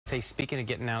Say, speaking of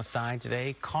getting outside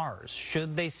today, cars,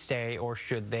 should they stay or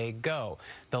should they go?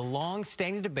 The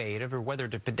long-standing debate over whether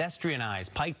to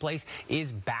pedestrianize Pike Place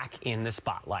is back in the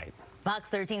spotlight. Fox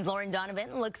 13's Lauren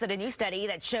Donovan looks at a new study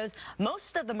that shows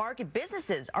most of the market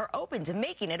businesses are open to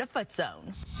making it a foot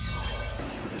zone.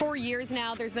 For years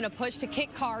now, there's been a push to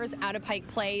kick cars out of Pike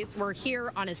Place. We're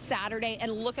here on a Saturday,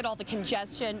 and look at all the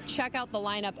congestion. Check out the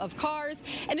lineup of cars.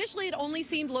 Initially, it only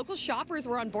seemed local shoppers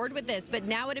were on board with this, but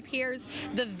now it appears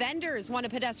the vendors want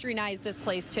to pedestrianize this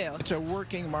place too. It's a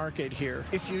working market here.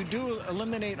 If you do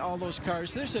eliminate all those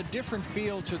cars, there's a different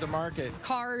feel to the market.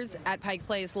 Cars at Pike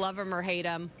Place, love them or hate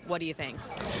them. What do you think?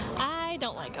 I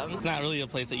don't like them. It's not really a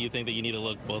place that you think that you need to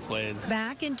look both ways.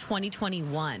 Back in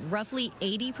 2021, roughly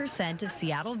 80% of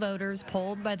Seattle voters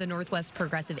polled by the Northwest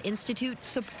Progressive Institute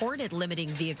supported limiting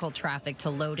vehicle traffic to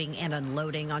loading and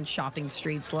unloading on shopping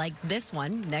streets like this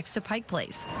one next to Pike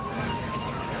Place.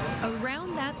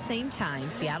 Around that same time,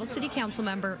 Seattle City Council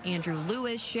member Andrew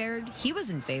Lewis shared he was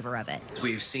in favor of it.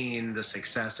 We've seen the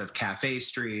success of cafe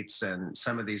streets and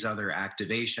some of these other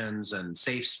activations and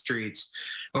safe streets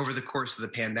over the course of the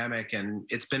pandemic, and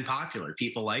it's been popular.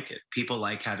 People like it. People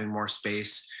like having more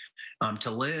space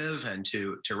to live and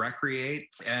to recreate,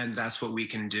 and that's what we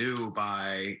can do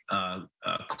by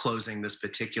closing this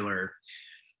particular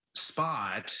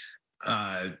spot,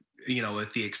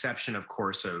 with the exception, of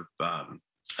course,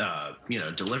 of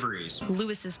deliveries.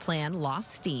 Lewis's plan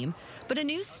lost steam, but a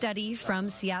new study from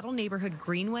Seattle Neighborhood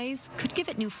Greenways could give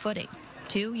it new footing.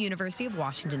 2 University of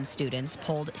Washington students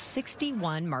polled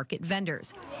 61 market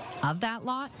vendors. Of that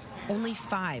lot, only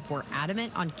 5 were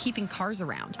adamant on keeping cars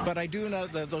around. But I do know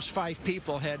that those 5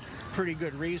 people had pretty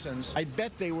good reasons. I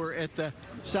bet they were at the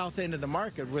south end of the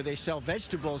market where they sell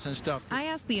vegetables and stuff. I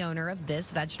asked the owner of this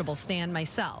vegetable stand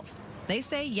myself. They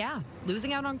say, yeah,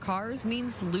 losing out on cars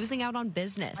means losing out on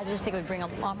business. I just think it would bring a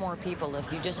lot more people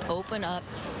if you just open up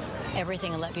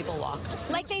everything and let people walk.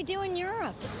 Like they do in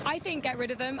Europe. I think get rid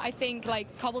of them. I think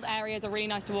like cobbled areas are really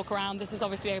nice to walk around. This is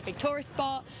obviously a big tourist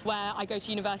spot. Where I go to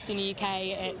university in the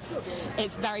UK,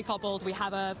 it's very cobbled. We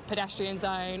have a pedestrian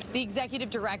zone. The executive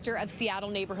director of Seattle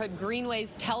Neighborhood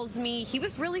Greenways tells me he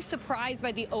was really surprised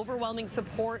by the overwhelming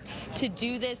support to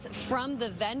do this from the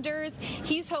vendors.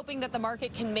 He's hoping that the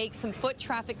market can make some foot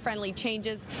traffic friendly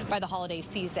changes by the holiday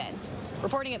season.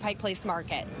 Reporting at Pike Place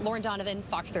Market, Lauren Donovan,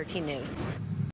 Fox 13 News.